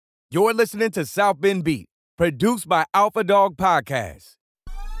You're listening to South Bend Beat, produced by Alpha Dog Podcast.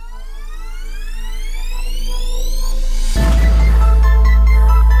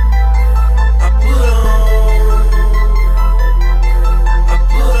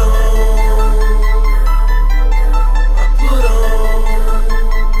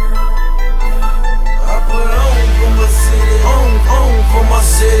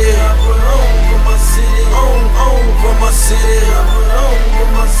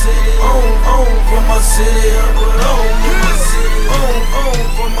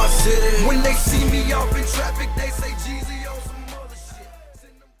 When they see me off in traffic, they say Jeezy on some other shit.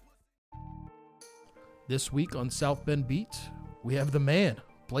 This week on South Bend Beat, we have the man,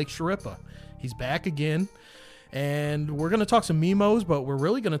 Blake Sharippa. He's back again, and we're going to talk some Mimos, but we're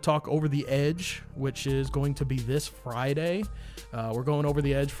really going to talk Over the Edge, which is going to be this Friday. We're going over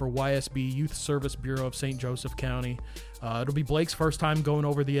the edge for YSB, Youth Service Bureau of St. Joseph County. It'll be Blake's first time going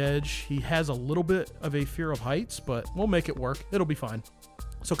over the edge. He has a little bit of a fear of heights, but we'll make it work. It'll be fine.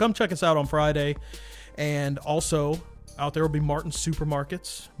 So come check us out on Friday. And also, out there will be Martin's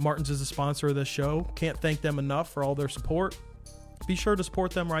Supermarkets. Martin's is a sponsor of this show. Can't thank them enough for all their support. Be sure to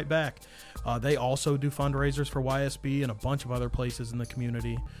support them right back. They also do fundraisers for YSB and a bunch of other places in the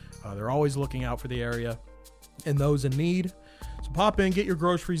community. They're always looking out for the area and those in need. So pop in, get your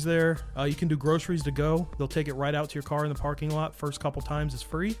groceries there. You can do groceries to go. They'll take it right out to your car in the parking lot. First couple times is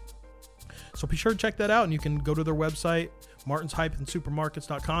free. So be sure to check that out, and you can go to their website,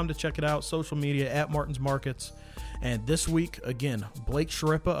 martins-supermarkets.com, to check it out. Social media at Martins Markets. And this week, again, Blake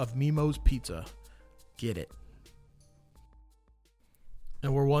Sharippa of Mimo's Pizza. Get it.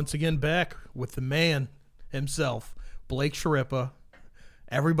 And we're once again back with the man himself, Blake Sharippa.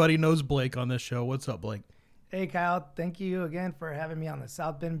 Everybody knows Blake on this show. What's up, Blake? Hey, Kyle. Thank you again for having me on the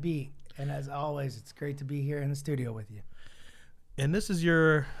South Bend Beat. And as always, it's great to be here in the studio with you. And this is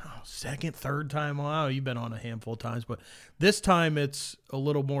your second, third time. Wow, you've been on a handful of times, but this time it's a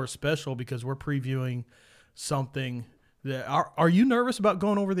little more special because we're previewing something that are you nervous about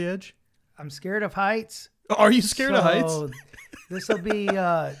going over the edge? I'm scared of heights. Are you scared of heights? This will be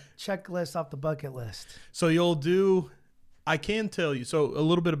a checklist off the bucket list. So you'll do, I can tell you, so a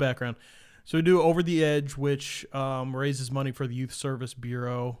little bit of background. So we do Over the Edge, which raises money for the Youth Service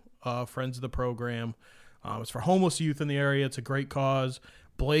Bureau, friends of the program. It's for homeless youth in the area. It's a great cause.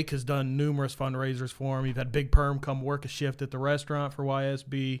 Blake has done numerous fundraisers for him. You've had Big Perm come work a shift at the restaurant for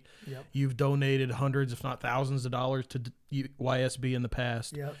YSB. Yep. You've donated hundreds, if not thousands of dollars to YSB in the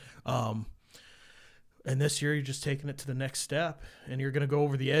past. Yep. And this year you're just taking it to the next step, and you're going to go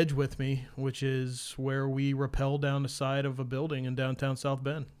over the edge with me, which is where we rappel down the side of a building in downtown South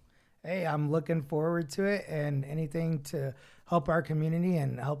Bend. Hey, I'm looking forward to it, and anything to help our community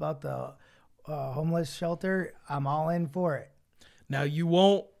and help out the homeless shelter, I'm all in for it. Now you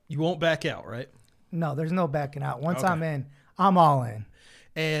won't back out, right? No, there's no backing out. Once Okay. I'm in, I'm all in.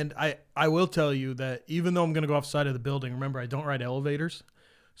 And I will tell you that even though I'm going to go off the side of the building, remember, I don't ride elevators,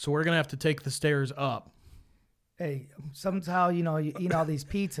 so we're going to have to take the stairs up. Hey, somehow, you eat all these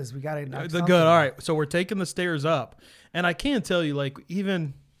pizzas. We got to knock something Good. All out. right. So we're taking the stairs up. And I can tell you, like,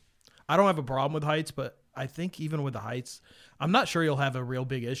 even I don't have a problem with heights, but I think even with the heights, I'm not sure you'll have a real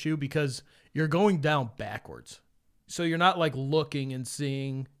big issue because you're going down backwards. So you're not like looking and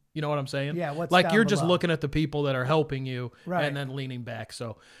seeing, you know what I'm saying? Yeah, what's like down you're just below. looking at the people that are helping you Right. and then leaning back.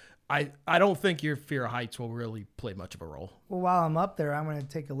 So I don't think your fear of heights will really play much of a role. Well, while I'm up there, I'm going to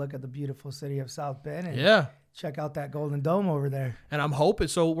take a look at the beautiful city of South Bend and Yeah. check out that Golden Dome over there. And I'm hoping,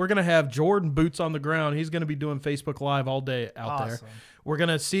 so we're going to have Jordan boots on the ground. He's going to be doing Facebook Live all day out there. Awesome. We're going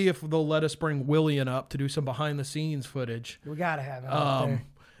to see if they'll let us bring Willian up to do some behind the scenes footage. We got to have it out there.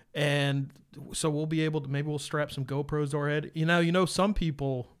 And so we'll be able to, maybe we'll strap some GoPros to our head. You know, some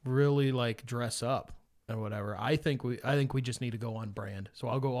people really like dress up or whatever. I think we just need to go on brand. So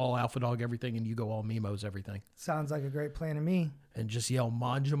I'll go all Alpha Dog everything and you go all Mimos everything. Sounds like a great plan to me. And just yell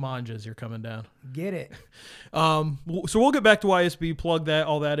Manja Manja as you're coming down. Get it. So we'll get back to YSB, plug that,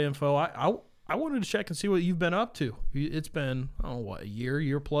 all that info. I wanted to check and see what you've been up to. It's been, a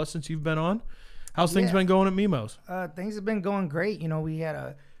year plus since you've been on. How's things been going at Mimos? Things have been going great. We had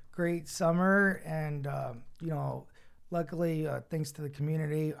a great summer and, luckily, thanks to the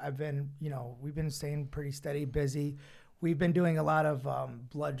community, we've been staying pretty steady, busy. We've been doing a lot of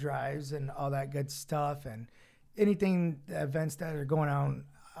blood drives and all that good stuff, and anything, events that are going on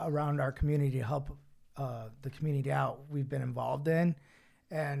around our community to help the community out, we've been involved in.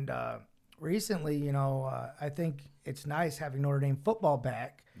 And recently, I think it's nice having Notre Dame football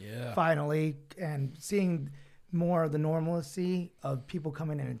back finally, and seeing more of the normalcy of people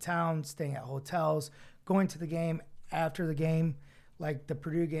coming into town, staying at hotels, going to the game after the game. like the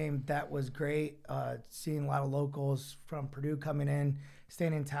Purdue game, that was great. Seeing a lot of locals from Purdue coming in,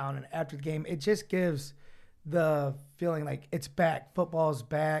 staying in town, and after the game, it just gives the feeling like it's back. Football's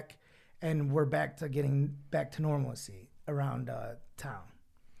back, and we're back to getting back to normalcy around town.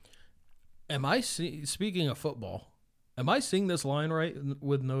 Speaking of football, am I seeing this line right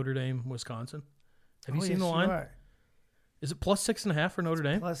with Notre Dame, Wisconsin? Have you seen the line? Are. Is it plus 6.5 for Notre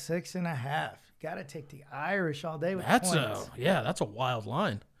Dame? Plus 6.5. Got to take the Irish all day with That's points. that's a wild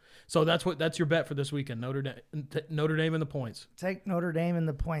line. So that's your bet for this weekend. Notre Dame and the points. Take Notre Dame and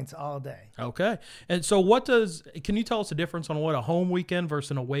the points all day. Okay. And so can you tell us the difference on what a home weekend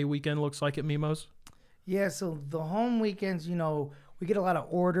versus an away weekend looks like at Mimos? Yeah, so the home weekends, we get a lot of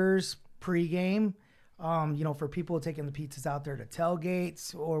orders pregame, for people taking the pizzas out there to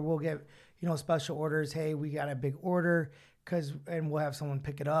tailgates, or we'll get, special orders. Hey, we got a big order, and we'll have someone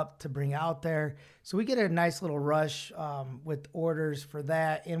pick it up to bring out there. So we get a nice little rush with orders for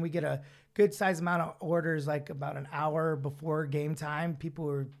that, and we get a good size amount of orders like about an hour before game time. People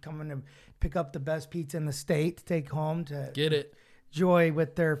are coming to pick up the best pizza in the state to take home to Get it. enjoy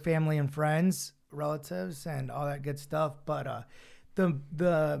with their family and friends, relatives, and all that good stuff. But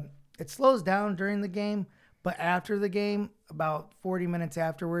it slows down during the game, but after the game, about 40 minutes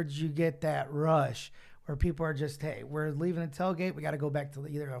afterwards, you get that rush where people are just, hey, we're leaving the tailgate. We got to go back to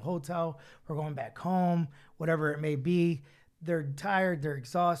either a hotel, we're going back home, whatever it may be. They're tired, they're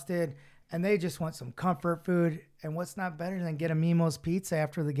exhausted, and they just want some comfort food. And what's not better than get a Mimos pizza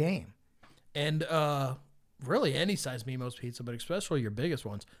after the game? And really any size Mimos pizza, but especially your biggest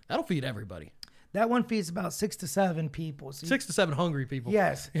ones. That'll feed everybody. That one feeds about 6 to 7 people. So 6 to 7 hungry people.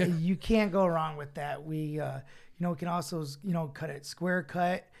 Yes, you can't go wrong with that. We, we can also, cut it square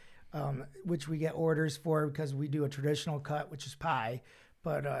cut, which we get orders for because we do a traditional cut, which is pie.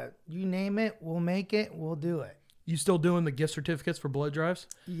 But you name it, we'll make it, we'll do it. You still doing the gift certificates for blood drives?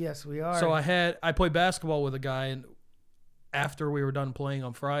 Yes, we are. So I played basketball with a guy, and after we were done playing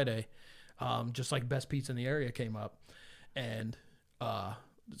on Friday, just like best pizza in the area came up, and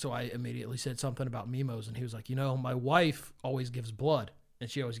so I immediately said something about Mimos, and he was like, my wife always gives blood, and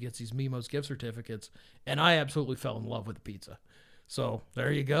she always gets these Mimos gift certificates, and I absolutely fell in love with the pizza. So there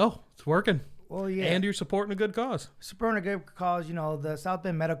you go. It's working. Well, yeah. And you're supporting a good cause. Supporting a good cause, the South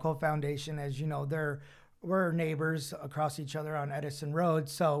Bend Medical Foundation, as you know, we're neighbors across each other on Edison Road.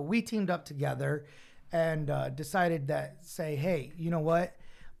 So we teamed up together and decided that, say, hey, you know what?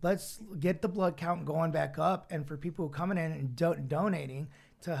 Let's get the blood count going back up. And for people who are coming in and donating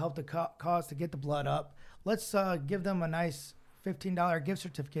to help the cause to get the blood up, let's give them a nice $15 gift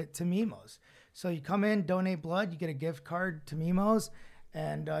certificate to Mimos. So you come in, donate blood, you get a gift card to Mimos.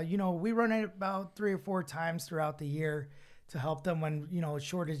 And, we run it about 3 or 4 times throughout the year to help them when,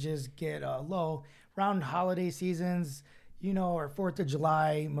 shortages get low. Around holiday seasons, or 4th of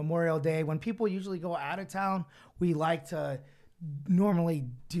July, Memorial Day, when people usually go out of town, we like to normally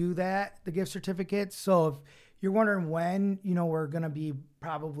do that, the gift certificates. So if you're wondering when, we're going to be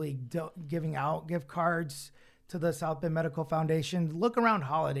probably giving out gift cards to the South Bend Medical Foundation, look around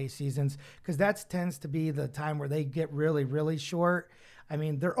holiday seasons, because that tends to be the time where they get really, really short. I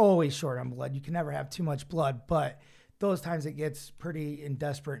mean, they're always short on blood. You can never have too much blood, but those times it gets pretty in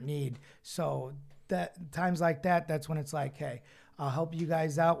desperate need. So that times like that, that's when it's like, hey, I'll help you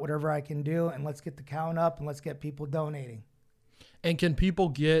guys out, whatever I can do, and let's get the count up and let's get people donating. And can people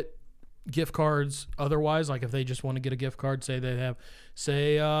get gift cards otherwise? Like if they just want to get a gift card, say they have,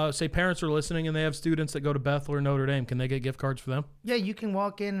 say parents are listening and they have students that go to Bethel or Notre Dame, can they get gift cards for them? Yeah, you can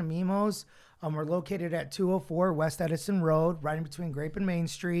walk in to Mimos. We're located at 204 West Edison Road, right in between Grape and Main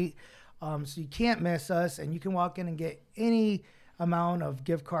Street. So you can't miss us, and you can walk in and get any amount of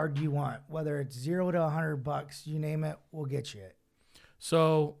gift card you want, whether it's $0 to $100, you name it, we'll get you it.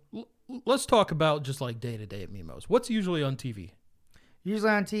 So let's talk about just like day to day at Mimos. What's usually on TV?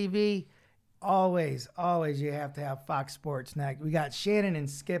 Usually on TV, always you have to have Fox Sports next. We got Shannon and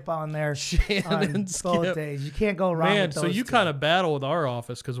Skip on there. Shannon and Skip. Both days. You can't go wrong with those so you kind of battle with our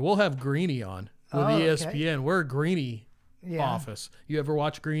office because we'll have Greeny on with ESPN. Okay. We're a Greeny office. You ever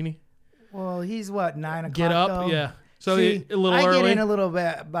watch Greeny? Well, he's what, 9 o'clock? Get up, though? yeah. So See, a little I early. get in a little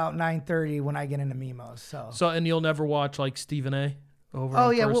bit about 9:30 when I get into Mimos. So and you'll never watch like Stephen A. over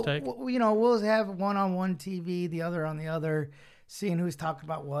on First Take? We'll have one on one TV, the other on the other, seeing who's talking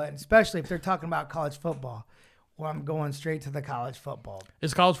about what, and especially if they're talking about college football. Well, I'm going straight to the college football.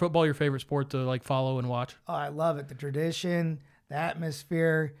 Is college football your favorite sport to like follow and watch? Oh, I love it. The tradition, the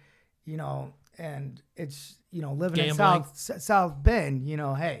atmosphere, and it's, living Gambling. in South Bend,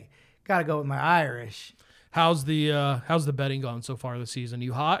 hey, got to go with my Irish. How's the betting gone so far this season?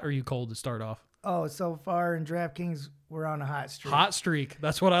 You hot or you cold to start off? Oh, so far in DraftKings, we're on a hot streak. Hot streak.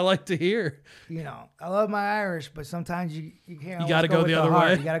 That's what I like to hear. You know, I love my Irish, but sometimes you can't. You got to always go with the other heart.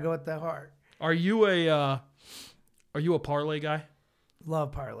 way. You got to go with the heart. Are you a parlay guy?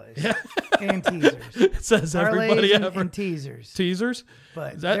 Love parlays and teasers. It says everybody Parlays ever. and teasers, Teasers?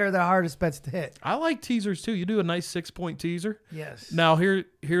 but that- they're the hardest bets to hit. I like teasers too. You do a nice 6-point teaser. Yes. Now here's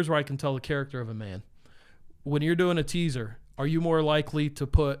where I can tell the character of a man. When you're doing a teaser, are you more likely to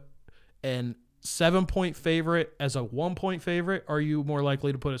put an 7-point favorite as a 1-point favorite? Or are you more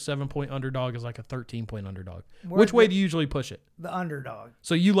likely to put a 7-point underdog as like a 13-point underdog? Which way do you usually push it? The underdog.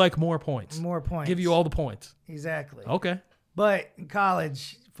 So you like more points. More points. Give you all the points. Exactly. Okay. But in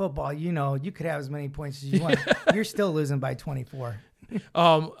college football, you know, you could have as many points as you want. You're still losing by 24.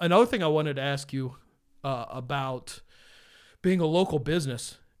 Another thing I wanted to ask you about being a local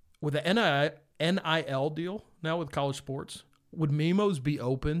business with the NIL deal now with college sports. Would Mimos be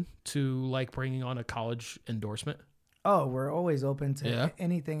open to like bringing on a college endorsement? Oh, we're always open to Yeah.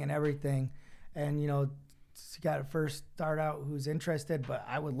 anything and everything. And, you know, you got to first start out who's interested, but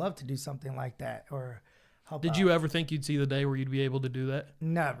I would love to do something like that or help Did out. you ever think you'd see the day where you'd be able to do that?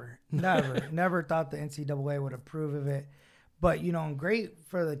 Never thought the NCAA would approve of it. But, you know, great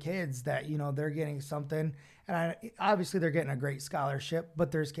for the kids that, you know, they're getting something. And obviously they're getting a great scholarship,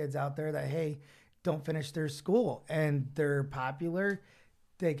 but there's kids out there that, hey, don't finish their school and they're popular.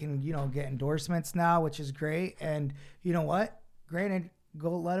 They can, you know, get endorsements now, which is great. And you know what? Granted,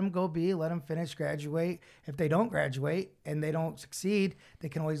 let them let them finish, graduate. If they don't graduate and they don't succeed, they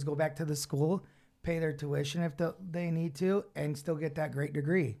can always go back to the school, pay their tuition if they need to, and still get that great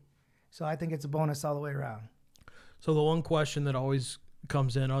degree. So I think it's a bonus all the way around. So the one question that always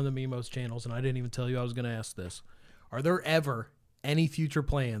comes in on the Mimos channels, and I didn't even tell you I was going to ask this. Are there ever any future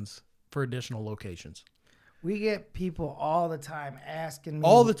plans for additional locations? We get people all the time asking me.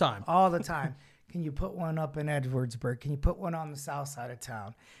 All the time. All the time. Can you put one up in Edwardsburg? Can you put one on the south side of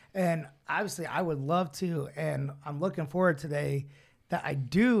town? And obviously, I would love to. And I'm looking forward today that I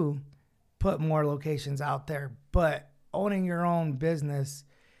do put more locations out there. But owning your own business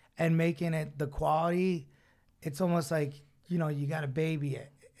and making it the quality, it's almost like, you know, you got to baby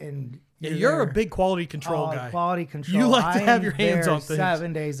it. And You're a there. big quality control Oh, guy. Quality control. You like to I have am your hands there on things.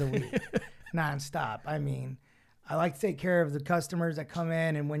 7 days a week, nonstop. I mean, I like to take care of the customers that come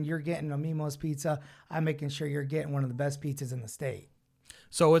in, and when you're getting a Mimos pizza, I'm making sure you're getting one of the best pizzas in the state.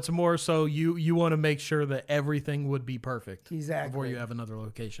 So it's more so you want to make sure that everything would be perfect Exactly. before you have another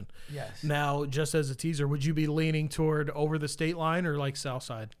location. Yes. Now, just as a teaser, would you be leaning toward over the state line or like south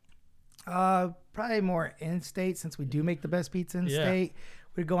side? Probably more in-state since we do make the best pizza in the Yeah. state.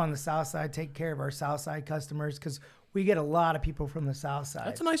 We'd go on the south side, take care of our south side customers because we get a lot of people from the south side.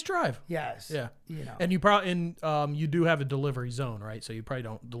 That's a nice drive. Yes. Yeah. You know. And you probably you do have a delivery zone, right? So you probably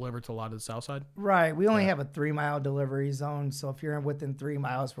don't deliver to a lot of the south side. Right. We only have a 3-mile delivery zone. So if you're within 3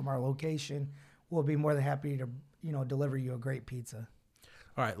 miles from our location, we'll be more than happy to, you know, deliver you a great pizza.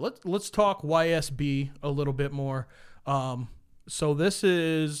 All right, let's talk YSB a little bit more. So this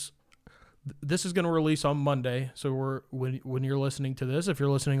is going to release on Monday. So when you're listening to this, if you're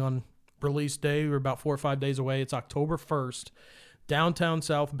listening on release day, we're about 4 or 5 days away. It's October 1st, downtown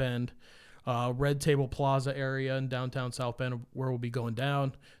South Bend, Red Table Plaza area in downtown South Bend, where we'll be going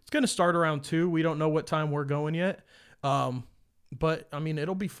down. It's going to start around 2. We don't know what time we're going yet. But I mean,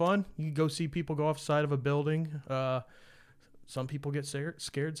 it'll be fun. You can go see people go off the side of a building. Some people get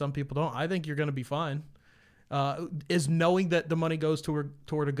scared. Some people don't. I think you're going to be fine. Is knowing that the money goes toward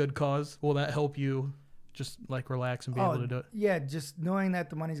a good cause, will that help you just like relax and be able to do it? Yeah, just knowing that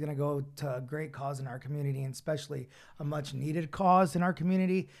the money's going to go to a great cause in our community, and especially a much needed cause in our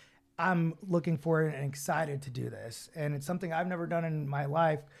community. I'm looking forward and excited to do this. And it's something I've never done in my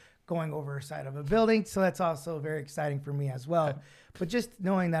life, going over a side of a building. So that's also very exciting for me as well. But just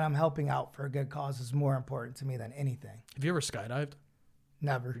knowing that I'm helping out for a good cause is more important to me than anything. Have you ever skydived?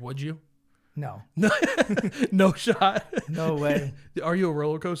 Never. Would you? No. No shot. No way. Are you a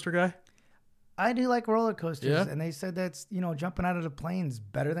roller coaster guy? I do like roller coasters. Yeah? And they said that's, you know, jumping out of the plane's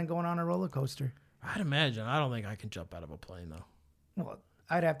better than going on a roller coaster. I'd imagine. I don't think I can jump out of a plane though. Well,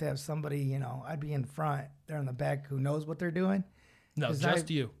 I'd have to have somebody, you know, I'd be in front, they're in the back who knows what they're doing. No, 'Cause just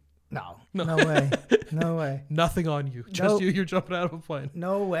you. No way. No way. Nothing on you. Just Nope. you. You're jumping out of a plane.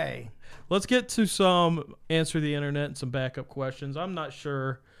 No way. Let's get to some answer the internet and some backup questions. I'm not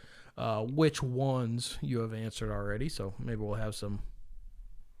sure which ones you have answered already, so maybe we'll have some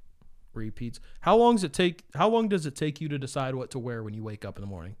repeats. How long does it take you to decide what to wear when you wake up in the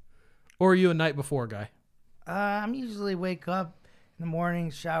morning? Or are you a night before guy? I'm usually wake up in the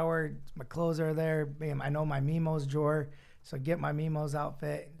morning, shower, my clothes are there. Bam, I know my Mimos drawer, so get my Mimos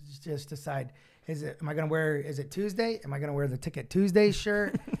outfit. Just decide, Is it Tuesday? Am I going to wear the Ticket Tuesday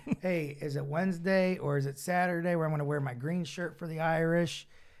shirt? Hey, is it Wednesday or is it Saturday where I'm going to wear my green shirt for the Irish?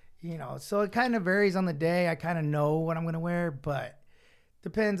 You know, so it kind of varies on the day. I kind of know what I'm going to wear, but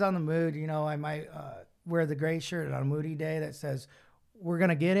depends on the mood. You know, I might wear the gray shirt on a moody day that says, we're going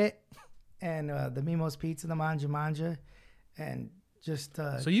to get it. And the Mimo's Pizza, the Manja Manja. And just...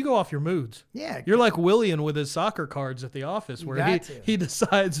 so you go off your moods. Yeah. You're like William with his soccer cards at the office where he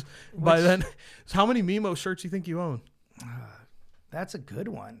decides by then. How many Mimo shirts do you think you own? That's a good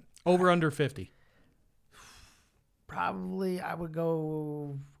one. Over under 50? Probably I would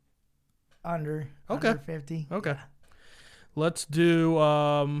go under 50. Okay. Let's do,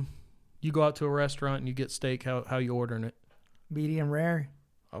 you go out to a restaurant and you get steak. How you ordering it? Medium rare.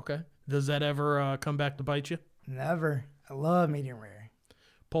 Okay. Does that ever come back to bite you? Never. I love medium rare.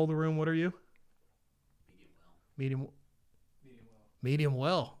 Poll the room, what are you? Medium well. Medium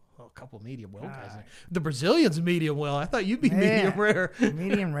well. Oh, a couple of medium well guys. The Brazilian's medium well. I thought you'd be medium rare.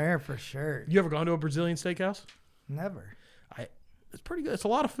 Medium rare for sure. You ever gone to a Brazilian steakhouse? Never. It's pretty good. It's a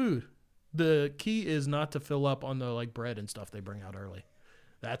lot of food. The key is not to fill up on the like bread and stuff they bring out early.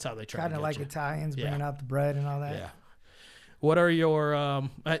 That's how they try to get like you. Italians bringing out the bread and all that. Yeah. What are your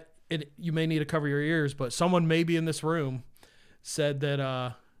you may need to cover your ears, but someone maybe in this room said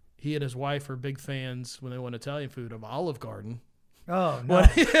that he and his wife are big fans when they want Italian food of Olive Garden. Oh no.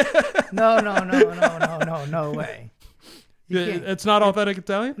 No way. It's not authentic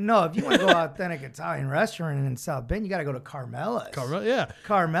Italian? No, if you want to go to authentic Italian restaurant in South Bend, you got to go to Carmela's. Yeah.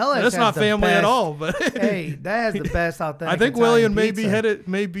 Carmela's. That's not family best, at all, but hey, that has the best authentic I think Italian William pizza.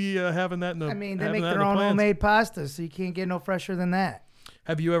 may be having that in the I mean, they make their own homemade pasta, so you can't get no fresher than that.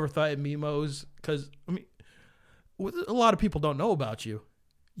 Have you ever thought at Mimo's? Because I mean, a lot of people don't know about you.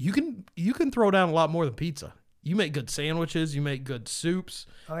 You can throw down a lot more than pizza. You make good sandwiches. You make good soups.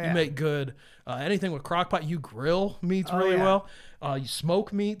 Oh, yeah. You make good anything with crock pot. You grill meats really well. You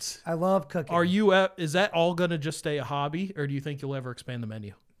smoke meats. I love cooking. Is that all going to just stay a hobby, or do you think you'll ever expand the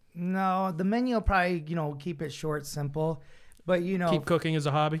menu? No, the menu will probably, keep it short, simple. But, keep cooking as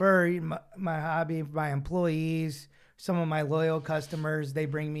a hobby? For my hobby, my employees, some of my loyal customers, they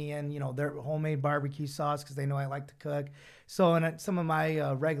bring me in, their homemade barbecue sauce because they know I like to cook. So, and some of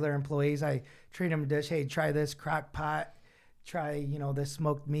my regular employees, I treat them a dish. Hey, try this crock pot. Try, this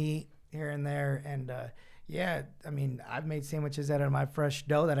smoked meat here and there. And, I mean, I've made sandwiches out of my fresh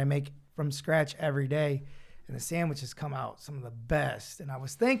dough that I make from scratch every day. And the sandwiches come out some of the best. And I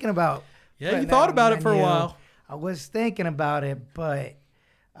was thinking about... Yeah, you thought about it for a while. I was thinking about it, but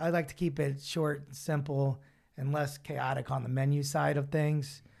I like to keep it short and simple and less chaotic on the menu side of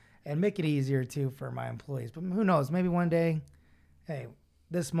things and make it easier, too, for my employees. But who knows? Maybe one day, hey,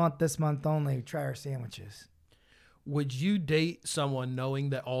 this month only, try our sandwiches. Would you date someone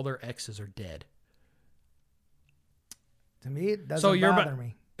knowing that all their exes are dead? To me, it doesn't bother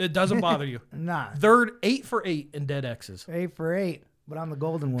me. It doesn't bother you? Nah. Third, 8 for 8 in dead exes. 8 for 8, but I'm the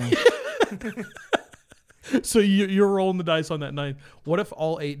golden one. So you're rolling the dice on that 9. What if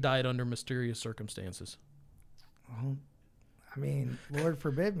all 8 died under mysterious circumstances? Well, I mean, Lord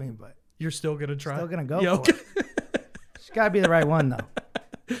forbid me, but... You're still going to try? Still going to go for it. It's got to be the right one,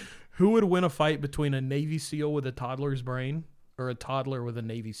 though. Who would win a fight between a Navy SEAL with a toddler's brain or a toddler with a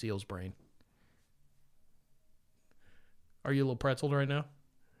Navy SEAL's brain? Are you a little pretzeled right now?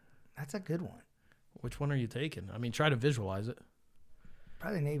 That's a good one. Which one are you taking? I mean, try to visualize it.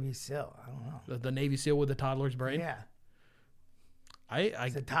 Probably Navy SEAL. I don't know. The Navy SEAL with the toddler's brain? Yeah.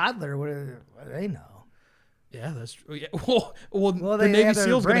 It's a toddler. What do they know? Yeah, that's true. Yeah. Well, the they Navy have their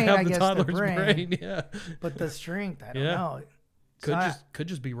SEAL's going brain, to I have the guess, toddler's their brain. Yeah. But the strength, I don't Yeah. know. Could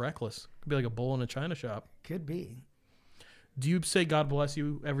just be reckless. Could be like a bull in a china shop. Could be. Do you say God bless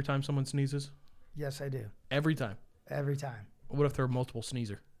you every time someone sneezes? Yes, I do. Every time? Every time. What if they're a multiple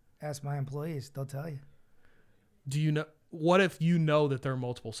sneezer? Ask my employees. They'll tell you. Do you know? What if you know that they're a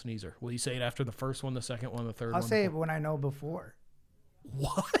multiple sneezer? Will you say it after the first one, the second one, the third one? I'll say it when I know before.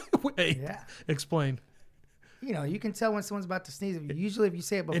 What? Wait. Yeah. Explain. You can tell when someone's about to sneeze. Usually if you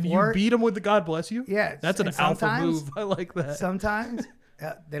say it before. And you beat them with the God bless you? Yeah. That's an alpha move. I like that. Sometimes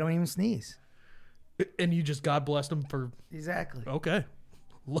they don't even sneeze. And you just God bless them for... Exactly. Okay.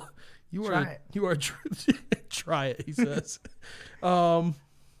 You Try are try it, he says.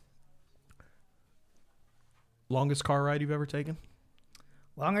 Longest car ride you've ever taken?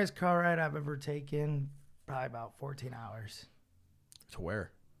 Longest car ride I've ever taken, probably about 14 hours. To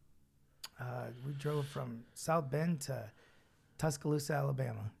where? We drove from South Bend to Tuscaloosa,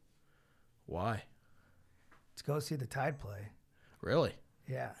 Alabama. Why? To go see the Tide play. Really?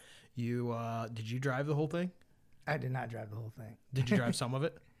 Yeah. You did you drive the whole thing? I did not drive the whole thing. Did you drive some of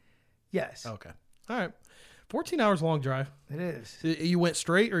it? Yes, Okay. All right. 14 hours long drive. it is. You went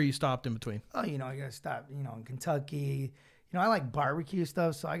straight or you stopped in between? Oh, you gotta stop. In Kentucky. I like barbecue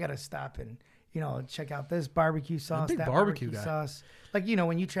stuff, so I gotta stop and check out this barbecue sauce, big that barbecue barbecue guy. sauce. Like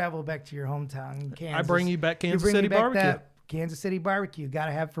when you travel back to your hometown, in Kansas, I bring you back Kansas bring me City back barbecue. that Kansas City barbecue.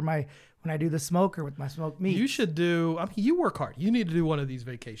 Gotta have for when I do the smoker with my smoked meat. You should do, you work hard. You need to do one of these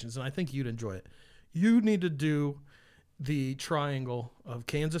vacations, and I think you'd enjoy it. You need to do the triangle of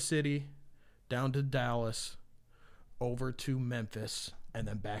Kansas City down to Dallas, over to Memphis, and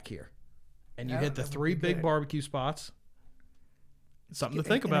then back here. And you hit the that would 3 be big good. barbecue spots. Something to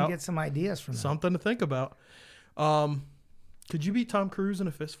think And about. get some ideas from that. Something to think about. Could you beat Tom Cruise in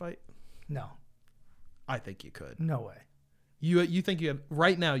a fist fight? No, I think you could. no way. You think you have,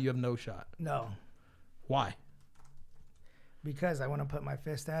 right now you have no shot. No, Why? because I want to put my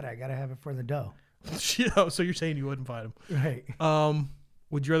fist at it. I gotta have it for the dough. So you're saying you wouldn't fight him. Right.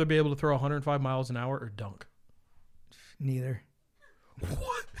 Would you rather be able to throw 105 miles an hour or dunk? Neither.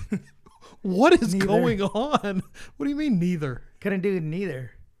 What is Neither. going on? What do you mean neither? Couldn't do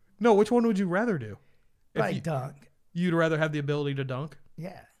neither. No, which one would you rather do? Like dunk. You'd rather have the ability to dunk?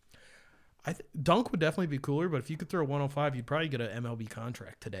 Yeah. Dunk would definitely be cooler, but if you could throw 105, you'd probably get an MLB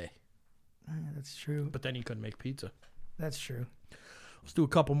contract today. That's true. But then you couldn't make pizza. That's true. Let's do a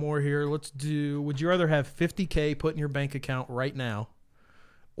couple more here. Would you rather have $50K put in your bank account right now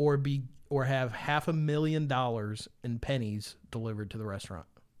or have $500,000 in pennies delivered to the restaurant?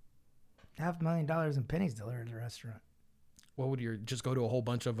 $500,000 in pennies delivered to the restaurant. What would just go to a whole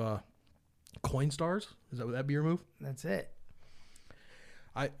bunch of Coinstars? Would that be your move? That's it.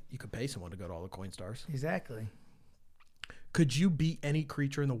 You could pay someone to go to all the Coinstars. Exactly. Could you beat any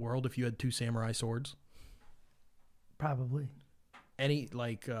creature in the world if you had 2 samurai swords? Probably. Any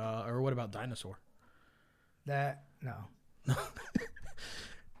or what about dinosaur? That no.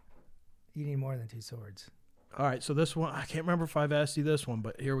 You need more than 2 swords. All right, so this one, I can't remember if I've asked you this one,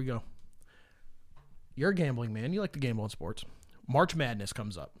 but here we go. You're a gambling man. You like to gamble in sports. March Madness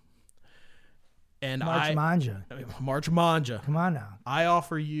comes up. And March Manja. March Manja. Come on now. I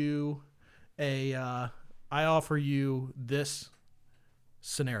offer you this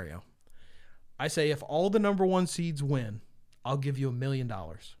scenario. I say if all the number 1 seeds win, I'll give you $1 million.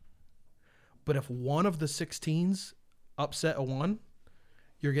 But if one of the 16s upset a 1,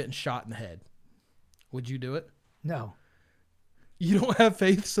 you're getting shot in the head. Would you do it? No. You don't have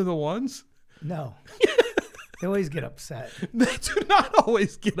faith in the ones? No. They always get upset. They do not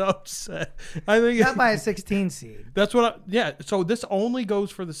always get upset. I think Not by a 16 seed. that's what so this only goes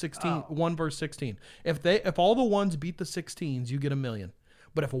for the 16, Oh. 1 versus 16. If all the ones beat the 16s, you get $1 million.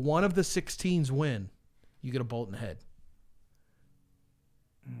 But if one of the 16s win, you get a bolt in the head.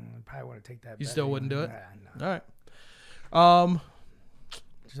 I probably want to take that. You bet still wouldn't do it? No. All right.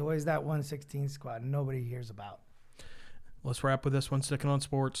 There's always that 116 squad nobody hears about. Let's wrap with this one, sticking on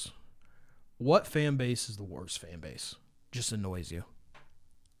sports. What fan base is the worst fan base? Just annoys you.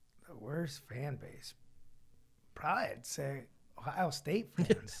 The worst fan base. Probably I'd say Ohio State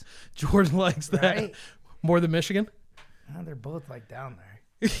fans. Jordan likes that. Right? More than Michigan? They're both like down there.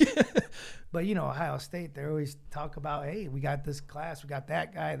 But Ohio State, they always talk about, hey, we got this class, we got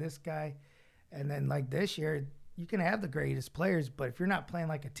that guy, this guy. And then like this year, you can have the greatest players, but if you're not playing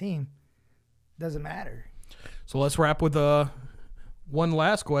like a team, it doesn't matter. So let's wrap with one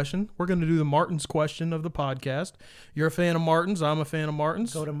last question. We're going to do the Martin's question of the podcast. You're a fan of Martin's. I'm a fan of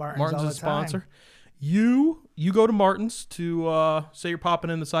Martin's. Go to Martin's Martin's all is a the time. sponsor. You go to Martin's to say you're popping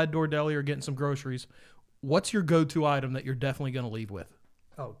in the side door deli or getting some groceries. What's your go-to item that you're definitely going to leave with?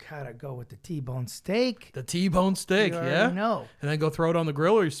 Oh, gotta go with the T-bone steak. The T-bone steak, You yeah? already know. And then go throw it on the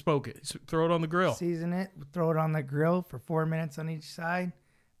grill or you smoke it? Throw it on the grill. Season it, throw it on the grill for 4 minutes on each side.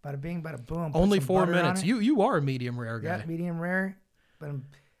 Bada bing, bada boom. Put Only some 4 butter on minutes. it. You are a medium rare guy. Yeah, medium rare. But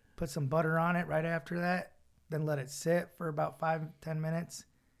put some butter on it right after that. Then let it sit for about 5-10 minutes.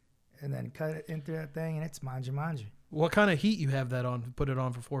 And then cut it into that thing, and it's manja manja. What kind of heat you have that on? Put it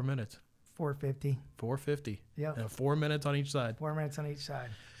on for 4 minutes. 450. 450. Yep. And 4 minutes on each side. 4 minutes on each side.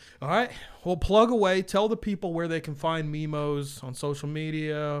 All right. Well, plug away. Tell the people where they can find Mimos on social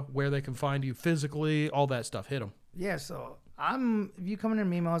media, where they can find you physically, all that stuff. Hit them. Yeah, so if you come into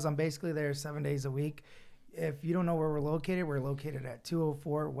Mimos, I'm basically there 7 days a week. If you don't know where we're located at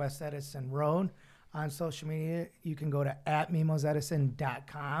 204 West Edison Road. On social media, you can go to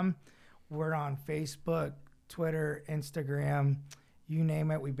 @mimosedison.com. We're on Facebook, Twitter, Instagram, you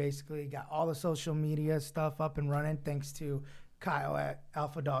name it. We basically got all the social media stuff up and running thanks to Kyle at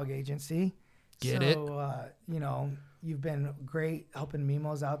Alpha Dog Agency. Get it? You've been great helping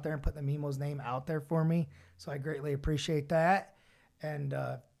Mimos out there and putting the Mimos name out there for me. So I greatly appreciate that. And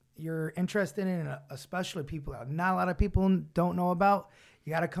you're interested in, especially people that not a lot of people don't know about,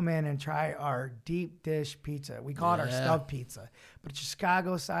 you got to come in and try our deep dish pizza. We call it our stuffed pizza, but it's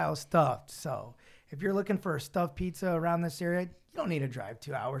Chicago style stuffed. So if you're looking for a stuffed pizza around this area, you don't need to drive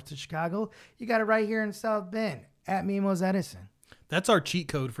 2 hours to Chicago. You got it right here in South Bend at Mimo's Edison. That's our cheat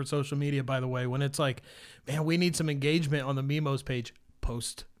code for social media, by the way. When it's like, man, we need some engagement on the Mimo's page,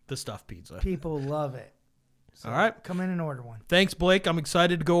 post the stuffed pizza. People love it. So all right. Come in and order one. Thanks, Blake. I'm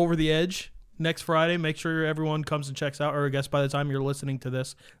excited to go over the edge next Friday. Make sure everyone comes and checks out, or I guess by the time you're listening to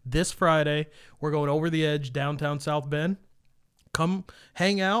this Friday, we're going over the edge, downtown South Bend. Come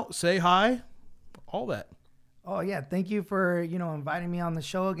hang out, say hi, all that. Oh, yeah. Thank you for, inviting me on the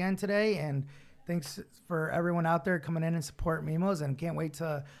show again today. And thanks for everyone out there coming in and support Mimo's. And can't wait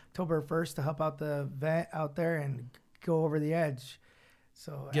till October 1st to help out the event out there and go over the edge.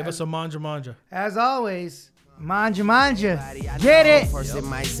 So give us a manja. As always, manja. Get it? First it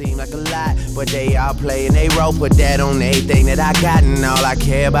might seem like a lot, but they all play and they role. Put that on everything that I got, and all I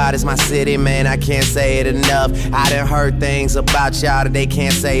care about is my city, man. I can't say it enough. I done heard things about y'all that they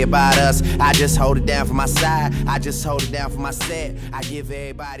can't say about us. I just hold it down for my side. I just hold it down for my set. I give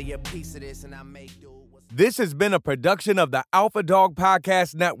everybody a piece of this, and I make do. This has been a production of the Alpha Dog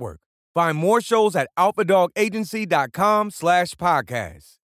Podcast Network. Find more shows at alphadogagency.com/podcast.